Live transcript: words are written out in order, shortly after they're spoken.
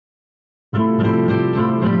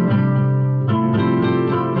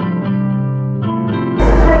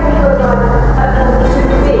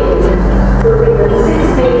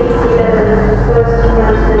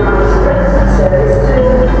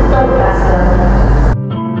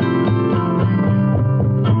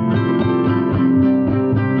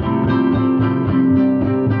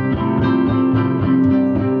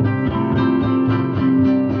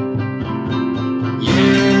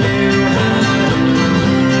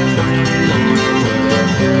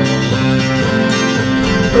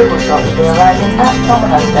approval shot will be arriving at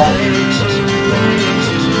Promenade.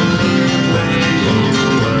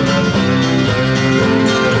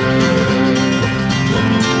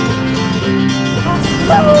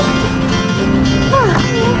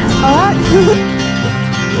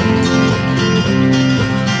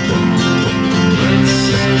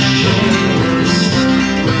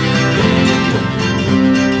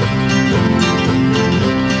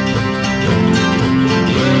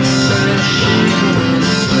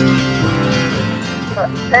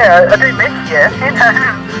 Yeah, I do miss you, you know.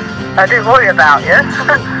 I do worry about you.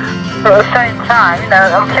 But at the same time, you know,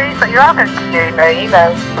 I'm pleased that you are going to see me,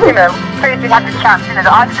 you know, pleased you had the chance, you know,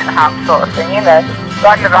 that I didn't have sort of thing, you know.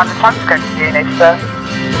 But I never had the chance to go to uni, so.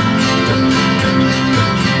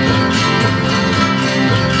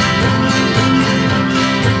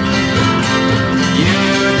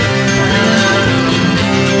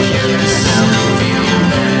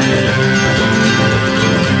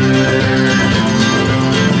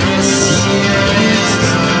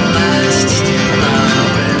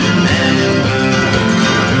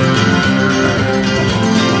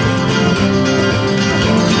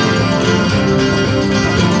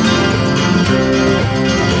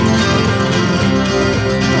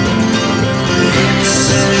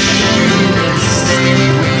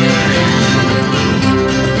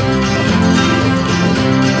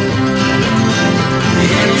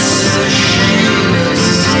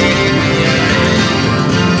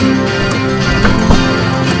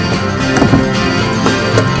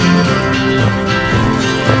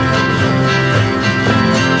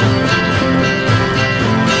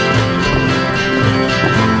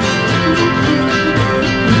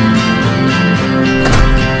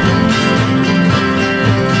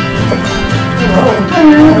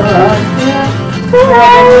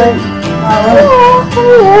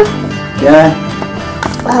 Yeah.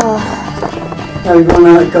 How are you going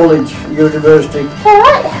out of college, university?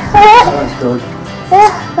 Alright. That's good.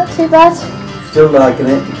 Yeah, not too bad. Still liking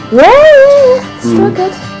it? Yeah. Still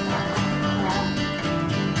good.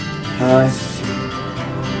 Aye.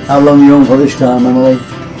 How long are you on for this time, Emily?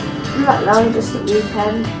 Not long, just the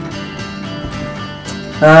weekend.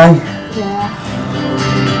 Aye. Yeah.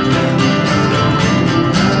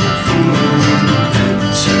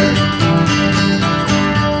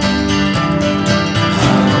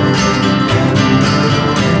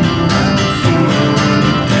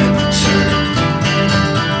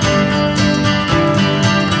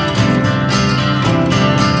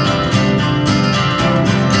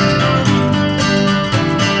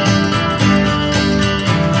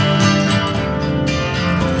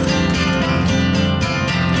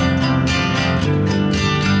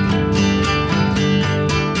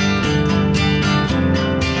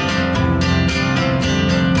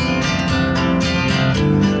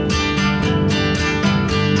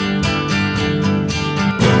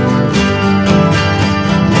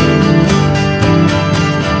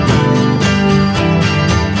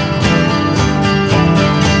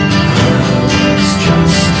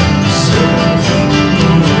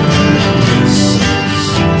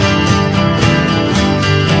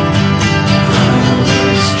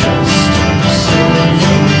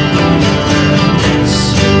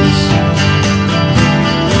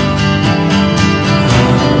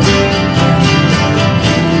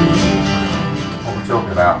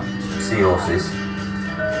 About seahorses.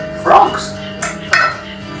 Frogs!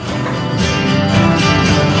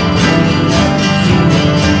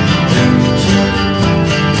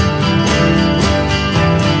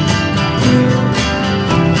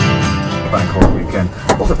 Bank holiday weekend.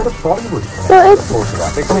 Also a bit of Bollywood. So it's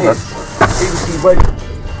This is BBC Radio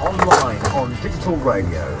online on digital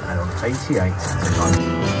radio and on 88 to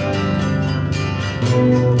 90.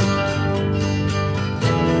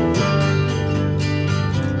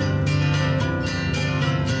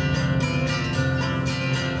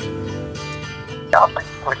 I think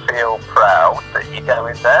we feel proud that you're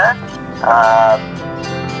going there.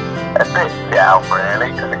 A bit down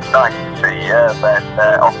really, because it's nice to see you, then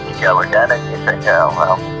off you go again and you think, oh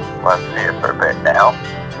well, won't see you for a bit now.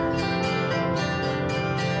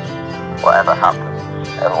 Whatever happens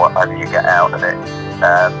and whatever you get out of it,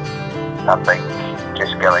 I think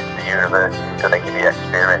just going to university is going to give you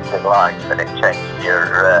experience in life, and it changes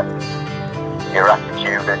your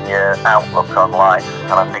attitude and your outlook on life,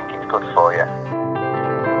 and I think it's good for you.